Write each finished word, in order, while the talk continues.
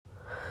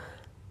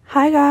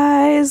Hi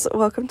guys,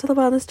 welcome to the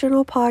Wellness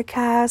Journal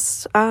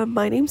podcast.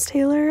 My name's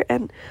Taylor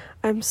and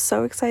I'm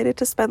so excited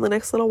to spend the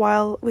next little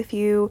while with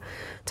you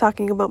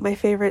talking about my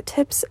favorite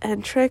tips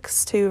and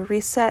tricks to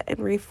reset and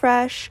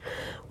refresh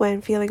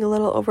when feeling a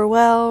little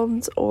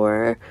overwhelmed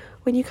or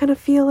when you kind of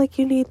feel like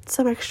you need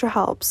some extra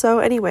help. So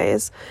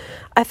anyways,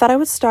 I thought I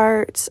would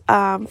start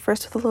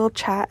first with a little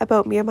chat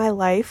about me and my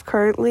life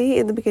currently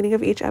in the beginning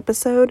of each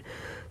episode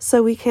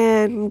so we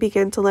can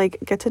begin to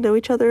get to know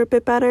each other a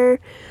bit better.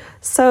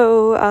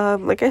 So,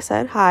 like I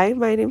said, hi,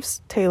 my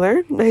name's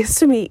Taylor. Nice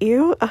to meet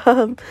you.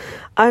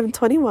 I'm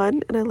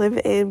 21 and I live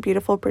in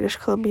beautiful British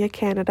Columbia,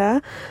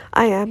 Canada.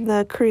 I am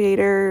the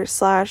creator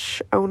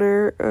 /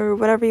 owner or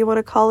whatever you want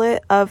to call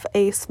it of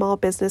a small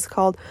business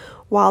called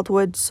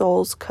Wildwood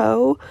Souls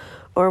Co.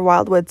 or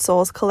Wildwood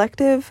Souls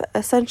Collective.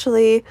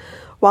 Essentially,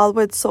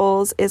 Wildwood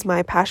Souls is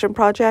my passion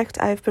project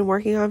I've been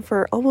working on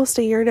for almost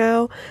a year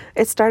now.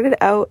 It started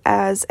out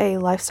as a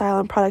lifestyle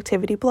and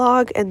productivity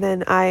blog, and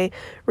then I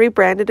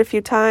rebranded a few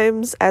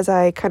times as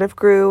I kind of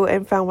grew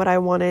and found what I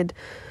wanted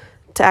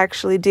to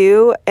actually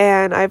do.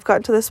 And I've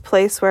gotten to this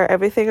place where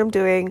everything I'm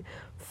doing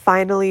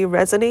finally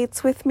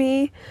resonates with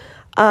me.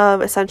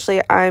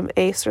 Essentially, I'm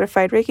a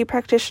certified Reiki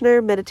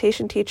practitioner,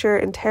 meditation teacher,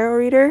 and tarot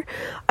reader.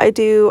 I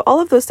do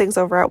all of those things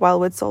over at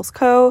Wildwood Souls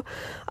Co.,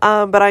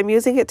 but I'm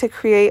using it to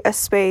create a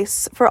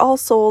space for all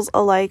souls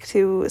alike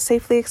to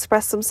safely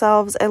express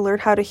themselves and learn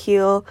how to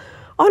heal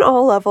on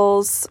all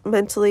levels,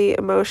 mentally,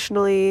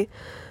 emotionally,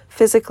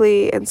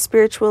 physically, and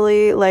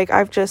spiritually.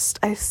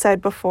 I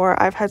said before,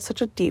 I've had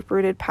such a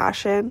deep-rooted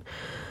passion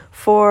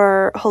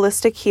for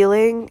holistic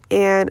healing,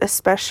 and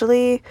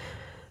especially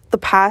the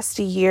past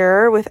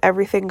year with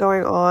everything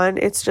going on,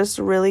 it's just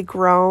really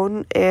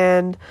grown,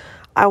 and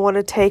I want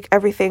to take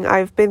everything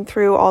I've been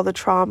through, all the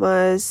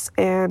traumas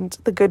and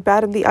the good,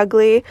 bad, and the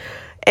ugly,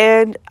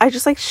 and I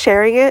just like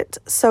sharing it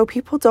so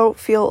people don't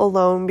feel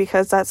alone,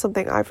 because that's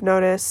something I've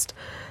noticed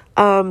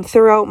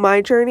throughout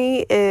my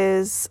journey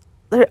is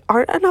there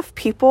aren't enough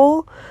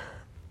people,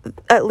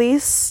 at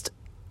least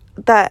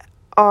that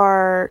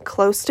are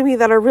close to me,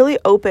 that are really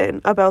open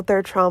about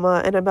their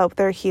trauma and about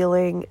their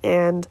healing.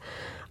 And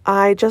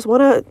I just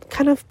want to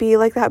kind of be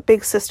like that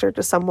big sister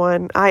to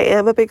someone. I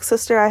am a big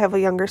sister. I have a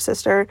younger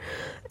sister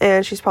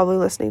and she's probably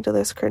listening to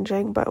this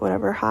cringing, but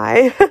whatever.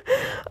 Hi.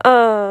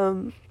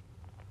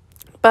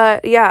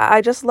 But yeah,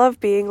 I just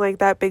love being like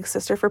that big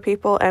sister for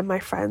people, and my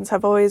friends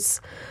have always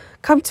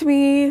come to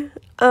me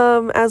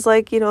as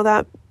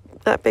that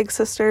big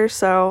sister.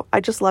 So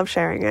I just love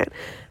sharing it.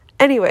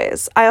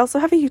 Anyways, I also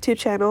have a YouTube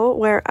channel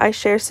where I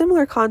share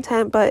similar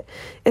content, but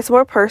it's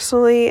more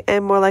personally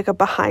and more like a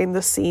behind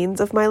the scenes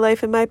of my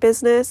life and my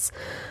business.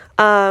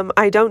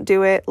 I don't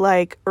do it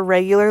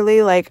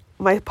regularly.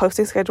 My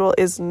posting schedule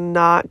is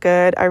not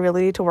good. I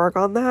really need to work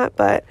on that,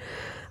 but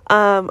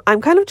I'm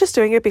kind of just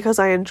doing it because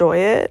I enjoy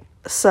it.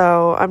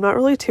 So I'm not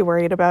really too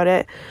worried about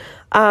it.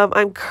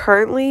 I'm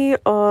currently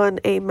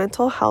on a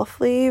mental health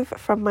leave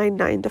from my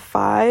 9 to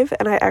 5,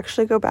 and I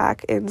actually go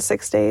back in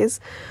 6 days,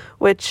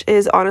 which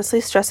is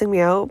honestly stressing me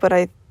out, but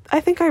I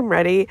think I'm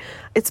ready.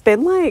 It's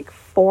been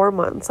 4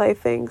 months, I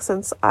think,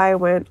 since I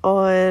went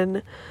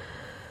on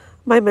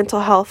my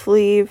mental health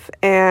leave,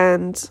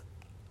 and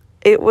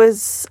it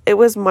was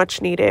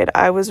much needed.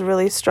 I was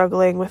really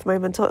struggling with my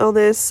mental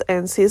illness,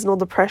 and seasonal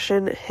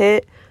depression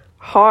hit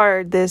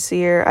hard this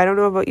year. I don't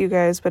know about you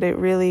guys, but it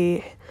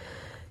really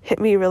hit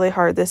me really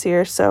hard this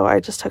year, so I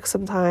just took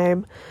some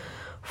time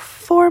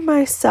for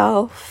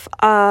myself.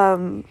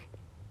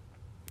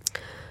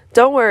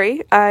 Don't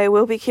worry, I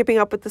will be keeping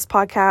up with this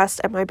podcast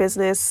and my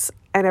business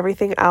and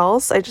everything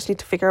else. I just need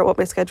to figure out what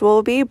my schedule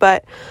will be,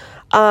 but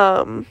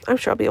I'm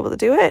sure I'll be able to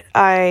do it.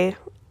 I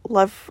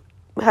love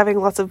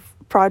having lots of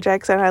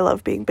projects and I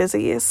love being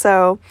busy,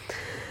 so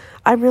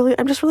I'm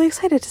just really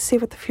excited to see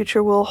what the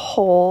future will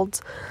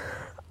hold.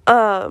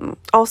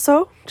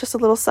 Also, just a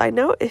little side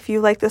note, if you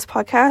like this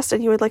podcast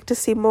and you would like to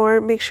see more,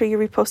 make sure you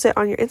repost it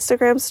on your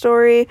Instagram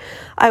story.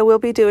 I will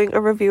be doing a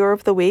reviewer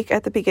of the week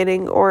at the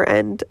beginning or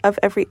end of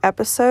every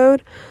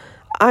episode.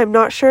 I'm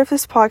not sure if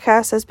this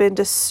podcast has been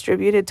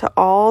distributed to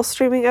all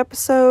streaming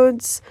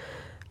episodes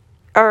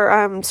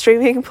or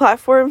streaming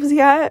platforms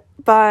yet,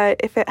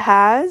 but if it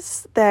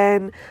has,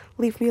 then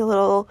leave me a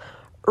little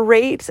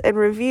rate and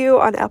review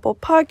on Apple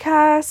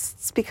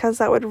Podcasts, because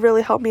that would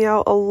really help me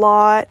out a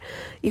lot.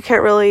 You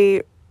can't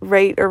really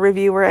rate or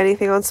review or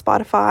anything on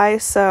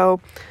Spotify, so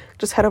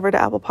just head over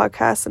to Apple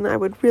Podcasts and I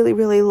would really,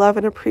 really love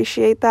and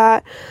appreciate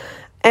that.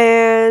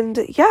 And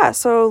yeah,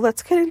 so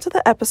let's get into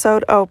the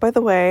episode. Oh, by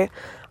the way,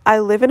 I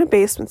live in a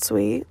basement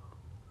suite.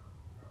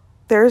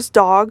 There's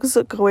dogs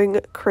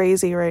going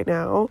crazy right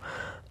now.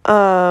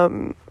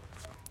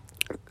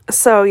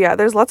 So yeah,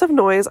 there's lots of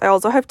noise. I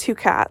also have 2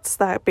 cats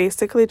that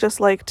basically just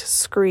like to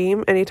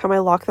scream anytime I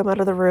lock them out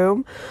of the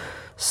room.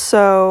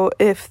 So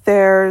if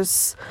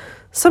there's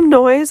some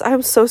noise,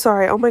 I'm so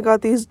sorry. Oh my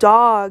God, these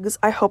dogs.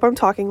 I hope I'm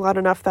talking loud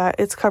enough that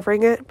it's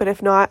covering it, but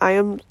if not, I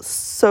am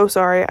so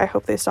sorry. I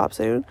hope they stop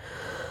soon.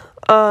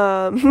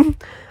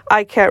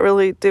 I can't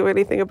really do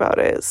anything about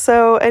it.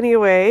 So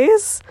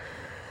anyways,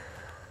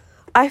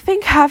 I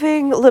think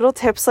having little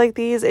tips like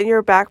these in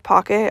your back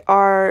pocket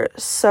are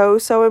so,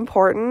 so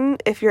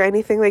important. If you're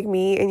anything like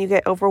me and you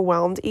get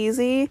overwhelmed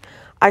easy,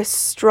 I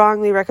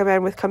strongly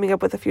recommend with coming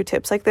up with a few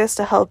tips like this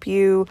to help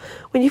you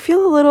when you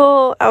feel a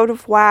little out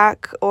of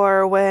whack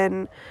or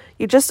when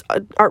you just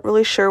aren't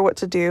really sure what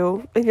to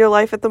do in your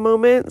life at the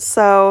moment.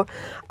 So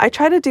I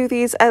try to do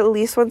these at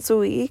least once a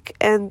week,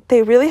 and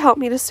they really help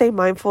me to stay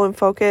mindful and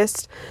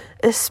focused,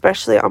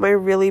 especially on my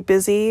really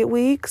busy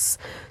weeks.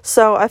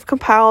 So I've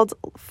compiled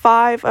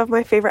 5 of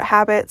my favorite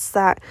habits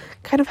that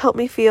kind of help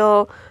me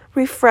feel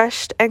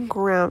refreshed and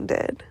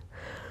grounded.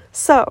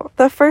 So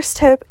the first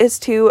tip is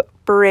to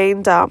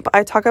brain dump.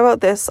 I talk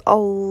about this a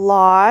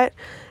lot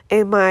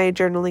in my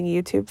journaling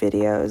YouTube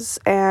videos,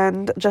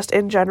 and just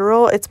in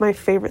general, it's my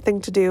favorite thing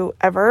to do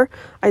ever.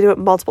 I do it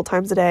multiple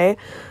times a day.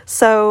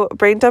 So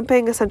brain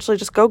dumping, essentially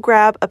just go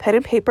grab a pen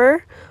and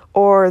paper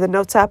or the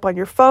notes app on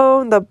your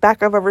phone, the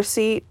back of a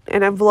receipt,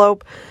 an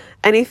envelope,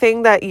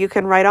 anything that you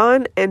can write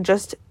on, and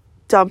just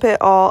dump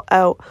it all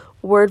out.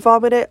 Word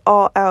vomit it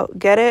all out.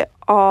 Get it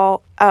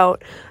all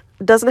out.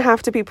 Doesn't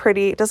have to be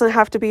pretty, doesn't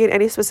have to be in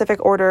any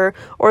specific order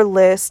or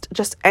list,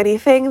 just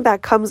anything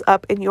that comes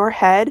up in your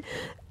head,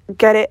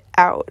 get it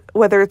out,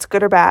 whether it's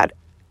good or bad.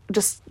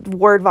 Just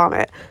word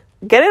vomit.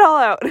 Get it all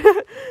out.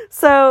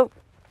 So,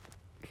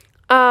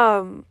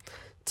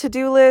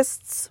 to-do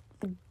lists,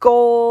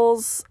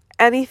 goals,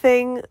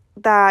 anything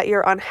that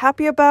you're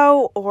unhappy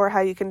about or how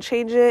you can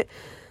change it.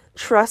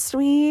 Trust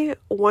me,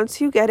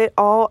 once you get it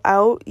all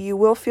out, you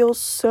will feel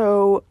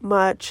so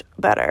much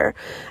better.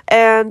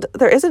 And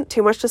there isn't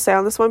too much to say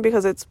on this one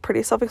because it's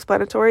pretty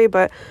self-explanatory,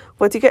 but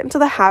once you get into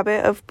the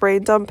habit of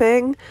brain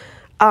dumping,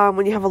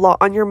 when you have a lot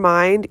on your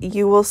mind,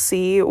 you will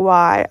see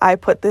why I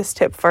put this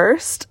tip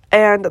first.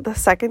 And the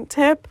second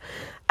tip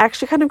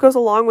actually kind of goes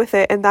along with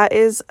it, and that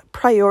is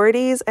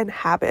priorities and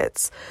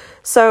habits.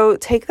 So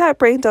take that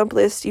brain dump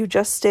list you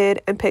just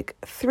did and pick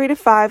 3 to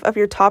 5 of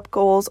your top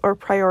goals or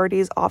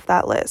priorities off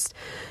that list.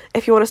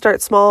 If you want to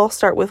start small,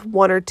 start with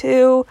 1 or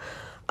 2.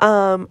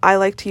 I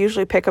like to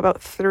usually pick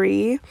about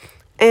 3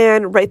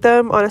 and write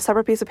them on a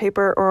separate piece of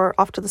paper or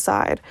off to the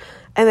side,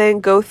 and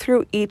then go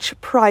through each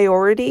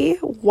priority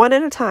one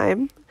at a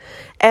time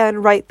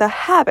and write the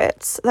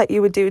habits that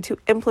you would do to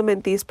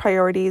implement these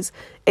priorities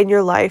in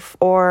your life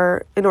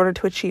or in order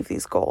to achieve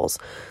these goals.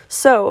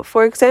 So,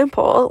 for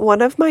example,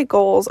 one of my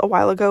goals a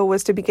while ago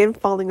was to begin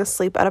falling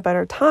asleep at a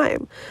better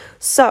time.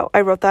 So I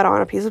wrote that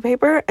on a piece of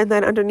paper, and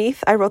then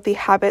underneath I wrote the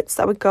habits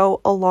that would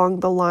go along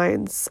the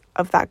lines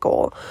of that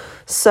goal.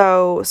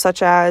 So,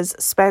 such as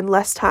spend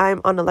less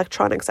time on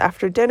electronics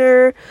after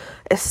dinner,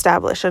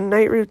 establish a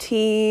night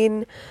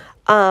routine,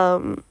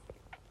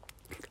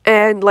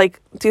 and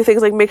do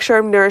things like make sure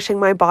I'm nourishing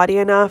my body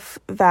enough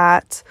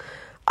that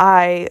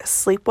I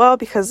sleep well,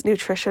 because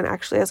nutrition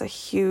actually has a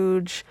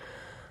huge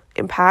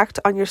impact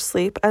on your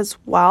sleep as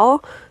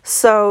well.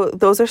 So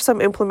those are some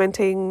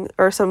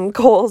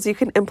goals you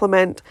can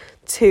implement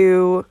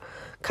to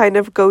kind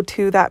of go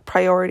to that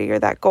priority or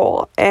that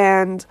goal.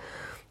 And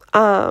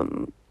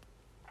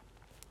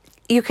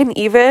you can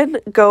even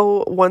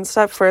go one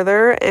step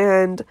further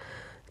and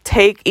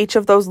take each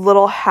of those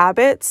little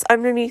habits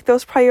underneath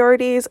those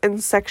priorities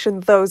and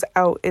section those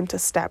out into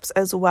steps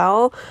as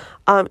well.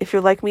 If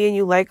you're like me and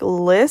you like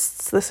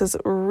lists, this is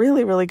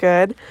really, really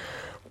good.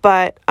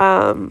 But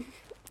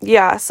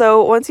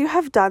so once you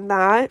have done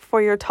that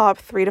for your top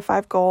 3 to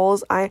 5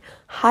 goals, I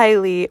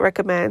highly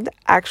recommend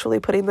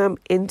actually putting them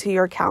into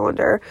your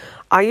calendar.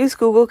 I use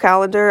Google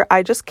Calendar.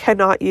 I just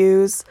cannot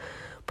use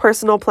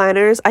personal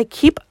planners. I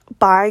keep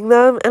buying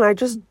them and I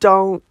just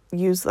don't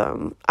use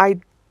them.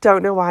 I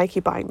don't know why I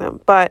keep buying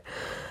them, but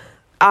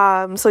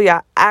actually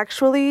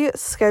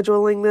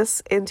scheduling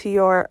this into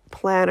your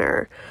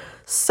planner.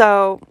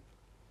 So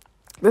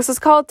this is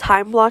called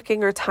time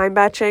blocking or time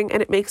batching,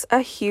 and it makes a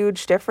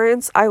huge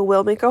difference. I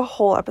will make a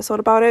whole episode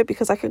about it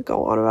because I could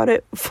go on about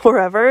it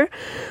forever,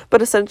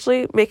 but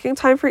essentially making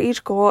time for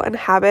each goal and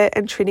habit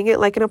and treating it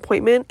like an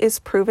appointment is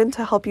proven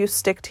to help you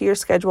stick to your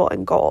schedule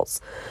and goals.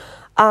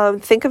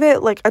 Think of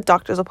it like a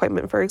doctor's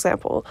appointment, for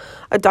example.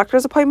 A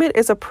doctor's appointment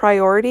is a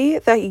priority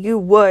that you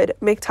would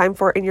make time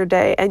for in your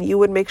day, and you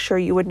would make sure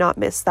you would not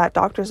miss that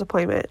doctor's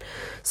appointment.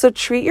 So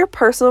treat your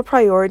personal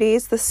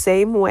priorities the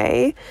same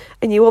way,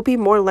 and you will be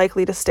more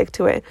likely to stick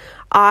to it.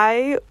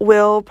 I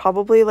will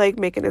probably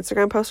make an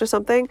Instagram post or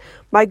something.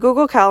 My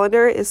Google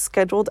Calendar is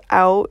scheduled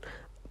out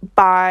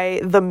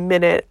by the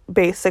minute,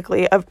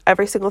 basically, of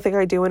every single thing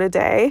I do in a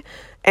day.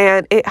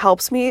 And it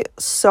helps me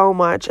so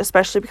much,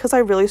 especially because I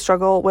really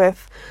struggle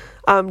with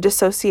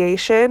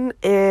dissociation,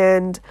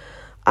 and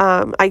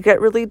I get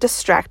really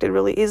distracted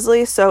really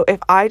easily. So if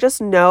I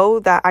just know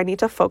that I need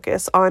to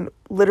focus on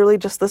literally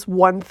just this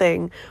one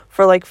thing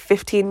for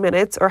 15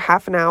 minutes or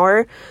half an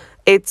hour,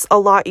 it's a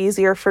lot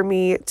easier for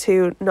me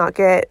to not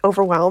get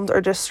overwhelmed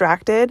or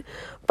distracted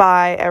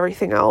by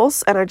everything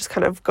else. And I just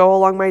kind of go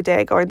along my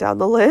day going down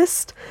the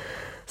list.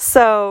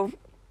 So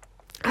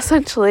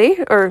essentially,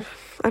 or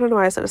I don't know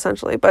why I said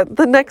essentially, but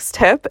the next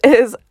tip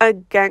is,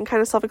 again,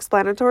 kind of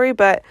self-explanatory,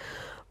 but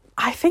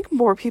I think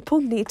more people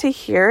need to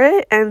hear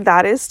it, and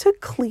that is to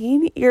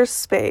clean your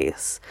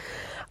space.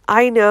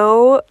 I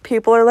know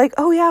people are like,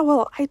 oh yeah,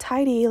 well, I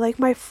tidy, like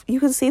you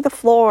can see the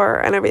floor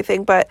and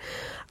everything, but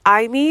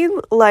I mean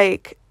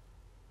like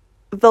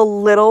the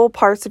little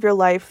parts of your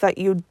life that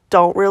you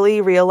don't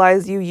really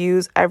realize you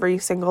use every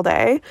single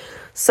day.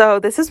 So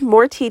this is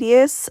more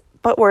tedious,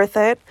 but worth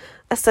it.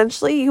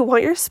 Essentially, you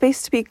want your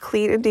space to be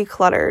clean and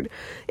decluttered.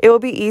 It will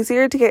be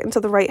easier to get into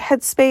the right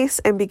headspace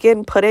and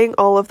begin putting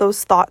all of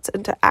those thoughts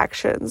into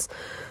actions.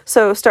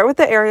 So start with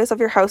the areas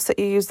of your house that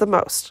you use the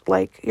most,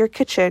 like your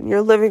kitchen,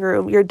 your living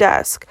room, your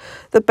desk,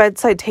 the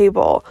bedside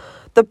table.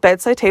 The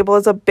bedside table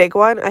is a big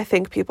one I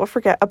think people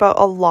forget about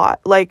a lot.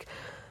 Like,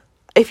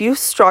 if you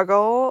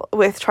struggle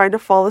with trying to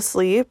fall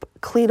asleep,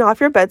 clean off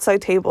your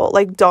bedside table.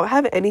 Like, don't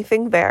have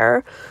anything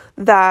there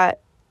that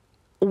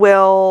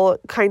will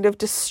kind of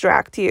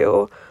distract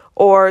you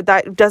or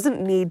that doesn't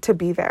need to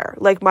be there.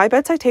 Like, my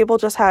bedside table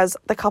just has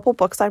the couple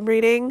books I'm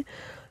reading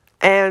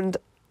and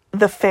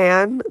the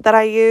fan that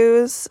I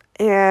use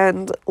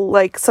and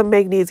like some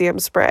magnesium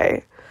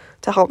spray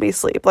to help me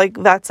sleep.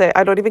 Like, that's it.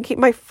 I don't even keep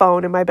my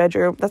phone in my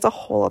bedroom. That's a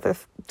whole other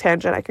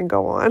tangent I can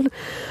go on.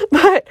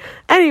 But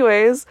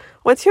anyways,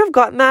 once you have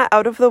gotten that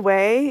out of the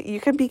way,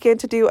 you can begin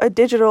to do a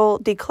digital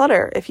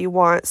declutter if you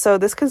want. So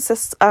this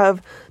consists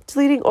of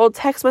deleting old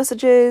text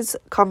messages,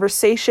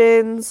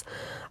 conversations,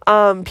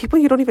 people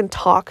you don't even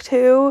talk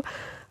to.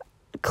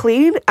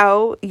 Clean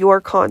out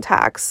your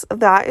contacts.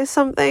 That is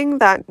something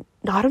that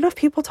not enough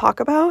people talk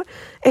about.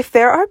 If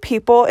there are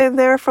people in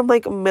there from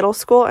like middle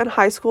school and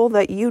high school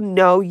that you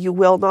know you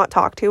will not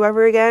talk to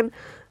ever again,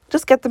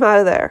 just get them out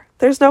of there.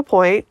 There's no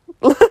point.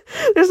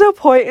 There's no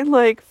point in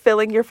like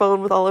filling your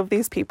phone with all of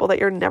these people that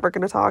you're never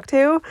going to talk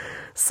to.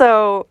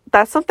 So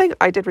that's something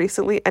I did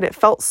recently, and it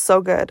felt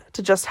so good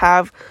to just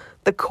have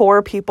the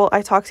core people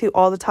I talk to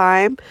all the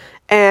time.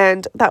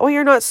 And that way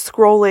you're not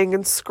scrolling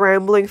and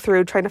scrambling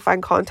through trying to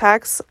find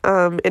contacts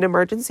in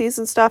emergencies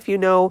and stuff. You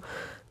know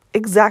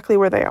exactly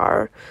where they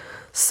are.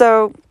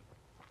 So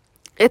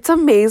it's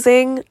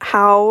amazing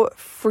how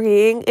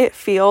freeing it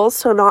feels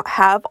to not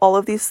have all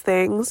of these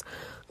things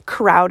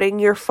crowding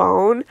your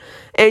phone.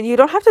 And you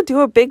don't have to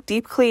do a big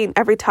deep clean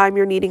every time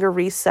you're needing a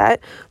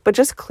reset, but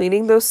just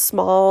cleaning those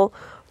small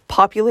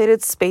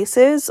populated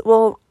spaces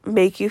will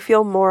make you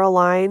feel more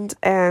aligned,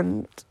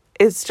 and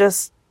it's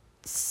just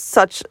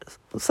such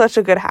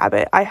a good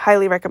habit. I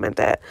highly recommend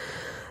it.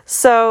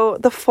 So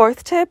the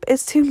fourth tip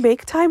is to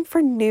make time for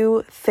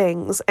new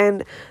things.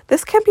 And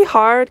this can be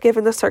hard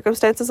given the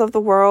circumstances of the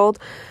world,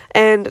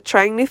 and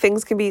trying new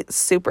things can be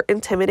super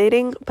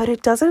intimidating, but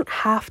it doesn't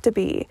have to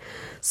be.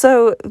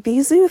 So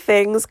these new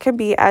things can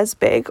be as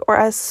big or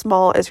as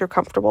small as you're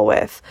comfortable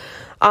with.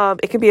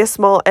 It can be as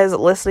small as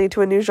listening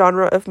to a new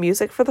genre of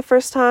music for the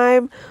first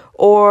time,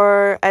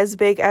 or as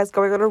big as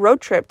going on a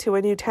road trip to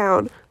a new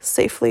town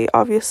safely,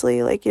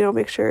 obviously, like, you know,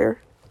 make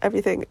sure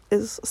everything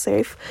is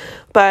safe.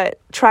 But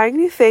trying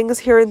new things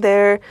here and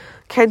there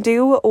can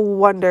do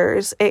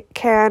wonders. It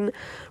can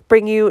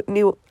bring you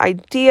new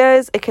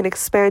ideas. It can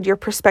expand your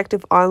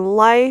perspective on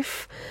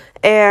life.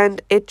 And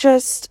it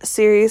just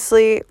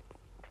seriously,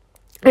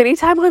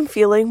 anytime I'm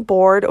feeling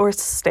bored or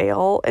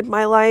stale in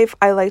my life,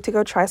 I like to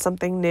go try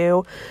something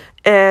new.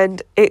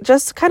 And it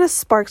just kind of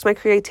sparks my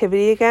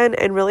creativity again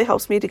and really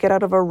helps me to get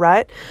out of a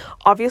rut.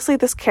 Obviously,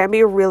 this can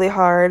be really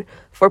hard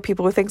for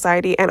people with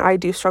anxiety, and I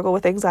do struggle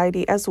with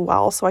anxiety as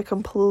well, so I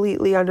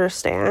completely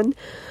understand.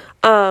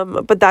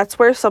 But that's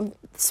where some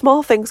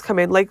small things come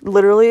in, like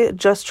literally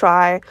just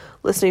try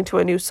listening to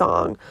a new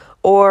song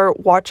or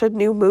watch a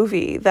new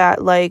movie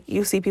that like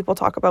you see people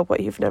talk about what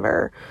you've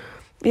never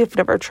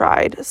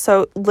tried.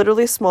 So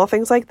literally small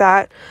things like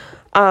that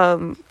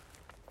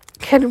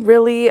can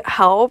really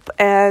help.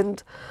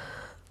 And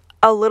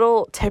a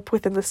little tip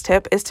within this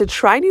tip is to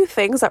try new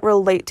things that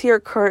relate to your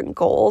current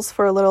goals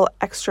for a little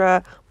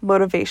extra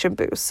motivation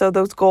boost. So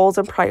those goals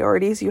and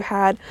priorities you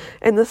had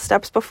in the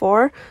steps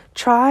before,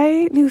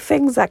 try new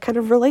things that kind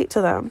of relate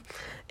to them.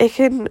 It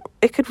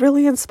could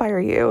really inspire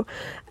you.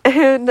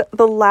 And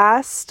the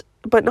last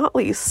but not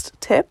least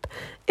tip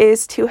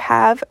is to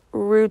have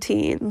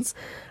routines.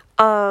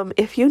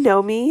 If you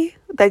know me,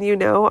 then you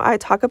know I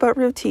talk about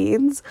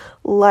routines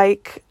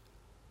like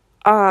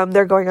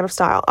they're going out of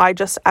style. I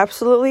just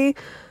absolutely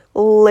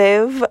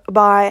live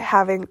by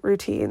having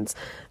routines.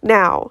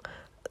 Now,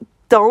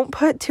 don't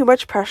put too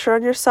much pressure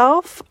on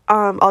yourself.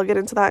 I'll get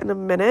into that in a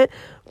minute,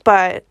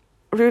 but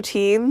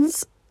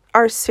routines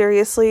are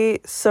seriously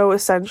so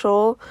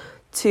essential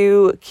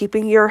to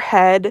keeping your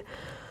head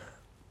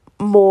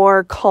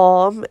more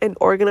calm and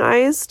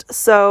organized.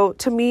 So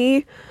to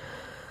me,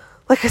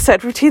 like I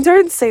said, routines are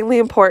insanely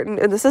important,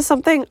 and this is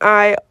something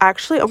I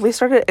actually only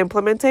started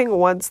implementing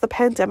once the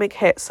pandemic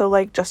hit, so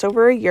like just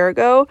over a year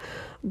ago,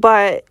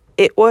 but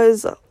it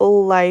was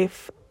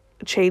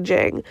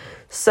life-changing.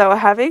 So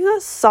having a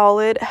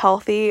solid,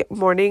 healthy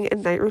morning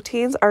and night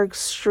routines are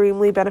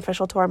extremely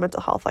beneficial to our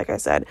mental health, like I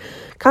said.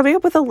 Coming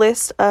up with a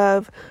list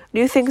of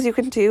new things you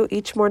can do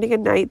each morning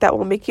and night that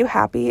will make you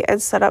happy and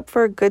set up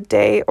for a good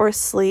day or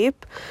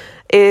sleep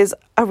is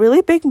a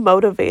really big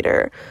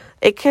motivator.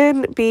 It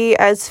can be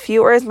as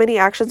few or as many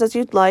actions as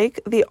you'd like.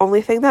 The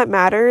only thing that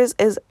matters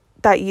is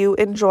that you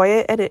enjoy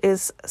it and it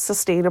is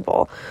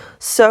sustainable.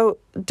 So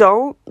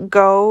don't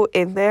go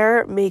in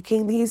there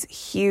making these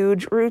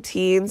huge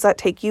routines that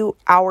take you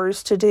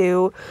hours to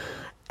do,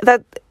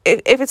 that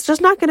if it's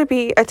just not going to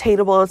be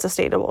attainable and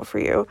sustainable for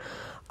you.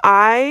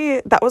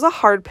 That was a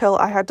hard pill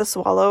I had to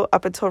swallow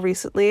up until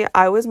recently.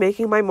 I was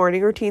making my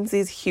morning routines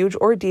these huge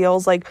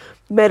ordeals, like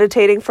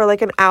meditating for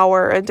like an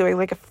hour and doing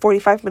like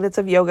 45 minutes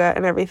of yoga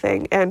and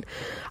everything. And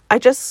I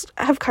just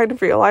have kind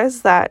of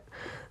realized that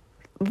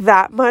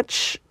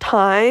much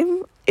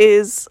time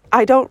it's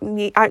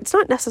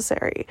not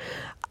necessary.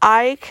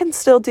 I can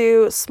still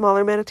do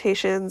smaller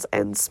meditations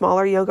and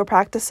smaller yoga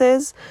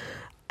practices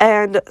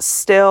and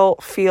still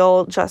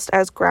feel just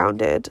as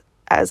grounded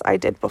as I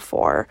did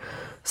before.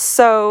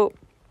 So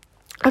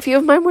a few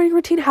of my morning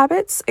routine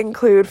habits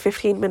include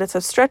 15 minutes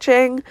of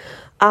stretching,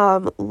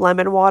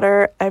 lemon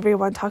water.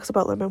 Everyone talks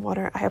about lemon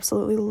water. I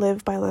absolutely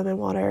live by lemon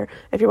water.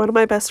 If you're one of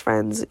my best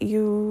friends,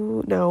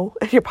 you know,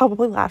 and you're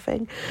probably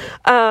laughing.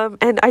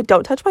 And I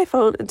don't touch my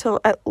phone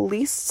until at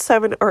least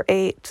 7 or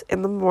 8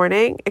 in the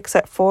morning,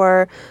 except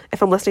for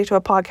if I'm listening to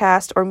a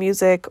podcast or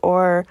music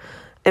or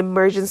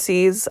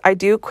emergencies. I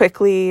do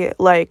quickly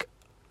like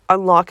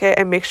unlock it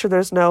and make sure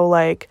there's no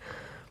like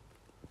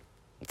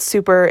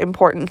super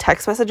important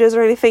text messages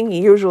or anything.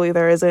 Usually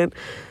there isn't.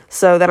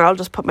 So then I'll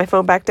just put my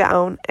phone back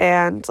down,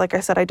 and like I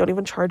said, I don't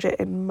even charge it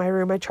in my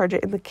room. I charge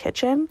it in the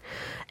kitchen.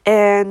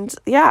 And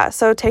yeah,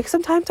 so take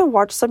some time to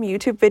watch some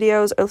YouTube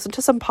videos or listen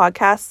to some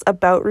podcasts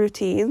about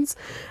routines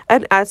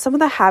and add some of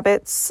the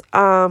habits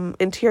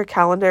into your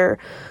calendar.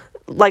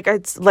 Like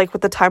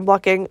with the time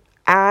blocking,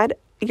 add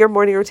your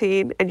morning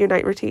routine and your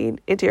night routine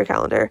into your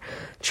calendar.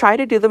 Try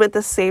to do them at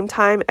the same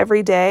time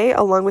every day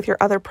along with your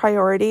other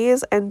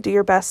priorities, and do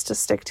your best to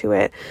stick to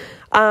it.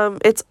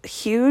 It's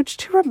huge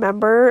to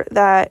remember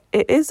that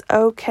it is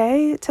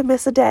okay to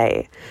miss a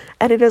day,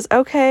 and it is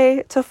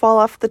okay to fall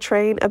off the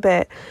train a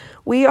bit.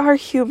 We are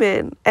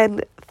human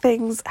and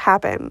things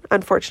happen,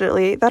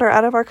 unfortunately, that are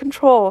out of our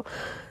control.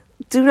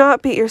 Do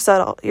not beat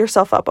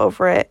yourself up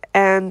over it,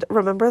 and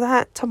remember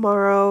that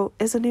tomorrow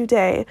is a new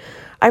day.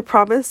 I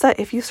promise that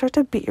if you start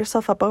to beat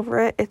yourself up over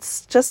it,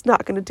 it's just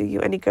not going to do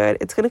you any good.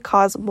 It's going to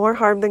cause more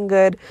harm than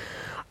good.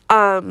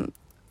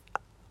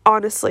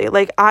 Honestly,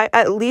 like I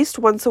at least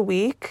once a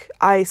week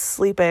I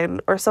sleep in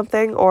or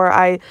something, or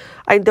I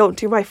don't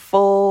do my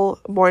full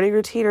morning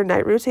routine or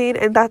night routine,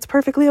 and that's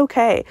perfectly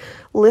okay.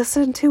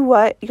 Listen to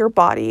what your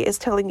body is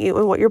telling you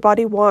and what your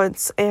body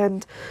wants,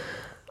 and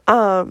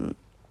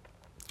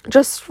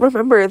just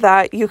remember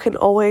that you can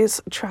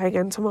always try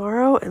again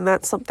tomorrow, and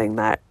that's something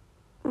that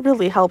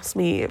really helps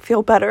me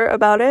feel better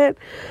about it.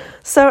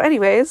 So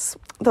anyways,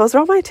 those are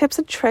all my tips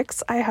and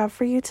tricks I have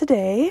for you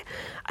today.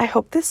 I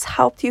hope this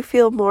helped you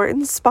feel more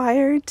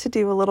inspired to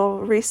do a little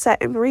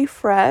reset and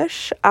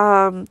refresh.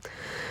 You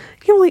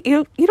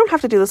don't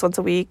have to do this once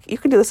a week. You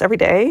can do this every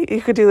day.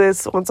 You could do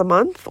this once a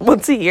month,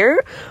 once a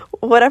year,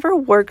 whatever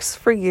works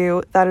for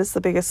you. That is the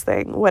biggest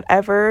thing,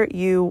 whatever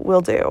you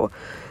will do.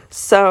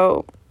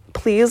 So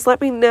please let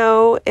me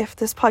know if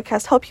this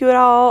podcast helped you at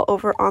all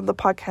over on the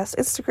podcast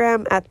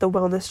Instagram at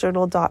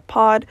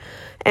thewellnessjournal.pod.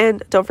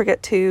 And don't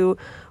forget to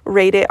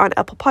rate it on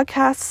Apple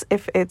Podcasts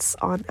if it's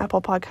on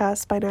Apple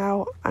Podcasts by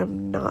now.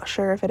 I'm not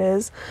sure if it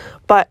is,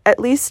 but at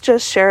least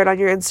just share it on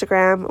your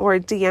Instagram or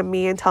DM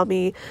me and tell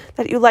me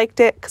that you liked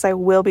it, because I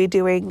will be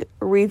doing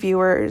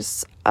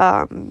reviewers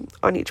on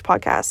each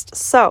podcast.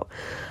 So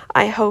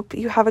I hope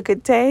you have a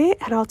good day,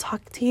 and I'll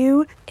talk to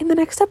you in the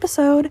next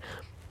episode.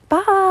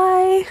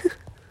 Bye!